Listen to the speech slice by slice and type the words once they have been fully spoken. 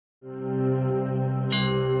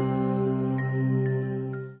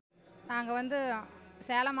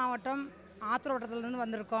சேலம் மாவட்டம் ஆத்திரோட்டத்திலிருந்து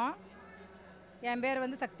வந்திருக்கோம். என் பேர்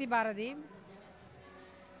வந்து சக்தி பாரதி.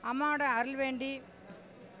 அம்மாவோட அருள் வேண்டி,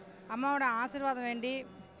 அம்மாவோட ஆசீர்வாதம் வேண்டி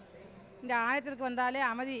இந்த ஆலயத்திற்கு வந்தாலே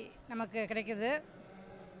அமைதி நமக்கு கிடைக்குது.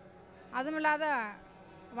 அதுமில்லாத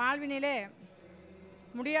வாழ்வினிலே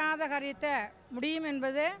முடியாத காரியத்தை முடியும்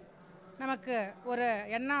என்பது நமக்கு ஒரு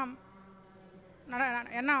எண்ணம்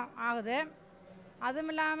ஆகுது.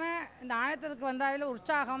 அதுவும் இல்லாமல் இந்த ஆலயத்திற்கு வந்தாலே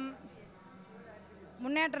உற்சாகம்,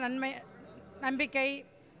 முன்னேற்ற நம்பிக்கை.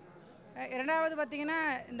 இரண்டாவது பார்த்திங்கன்னா,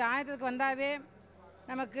 இந்த ஆலயத்திற்கு வந்தாவே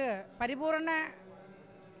நமக்கு பரிபூரண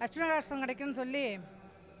லட்சுமி கடாட்சம் கிடைக்குன்னு சொல்லி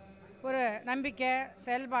ஒரு நம்பிக்கை,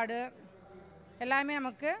 செயல்பாடு எல்லாமே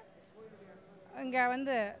நமக்கு இங்கே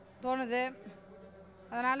வந்து தோணுது.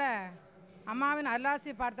 அதனால் அம்மாவின்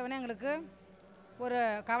அருளாசி பார்த்தவொடனே எங்களுக்கு ஒரு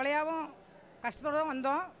கவலையாகவும் கஷ்டத்தோடு தான்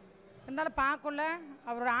வந்தோம். இருந்தாலும் பார்க்கல,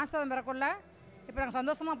 அவரோட ஆசீர்வாதம் பெறக்குள்ள இப்போ நாங்கள்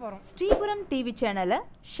சந்தோஷமாக போகிறோம். ஸ்ரீபுரம் டிவி சேனலை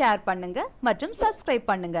ஷேர் பண்ணுங்க மற்றும் சப்ஸ்கிரைப்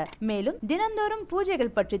பண்ணுங்க. மேலும் தினந்தோறும்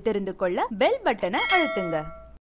பூஜைகள் பற்றி தெரிந்து கொள்ள பெல் பட்டனை அழுத்துங்க.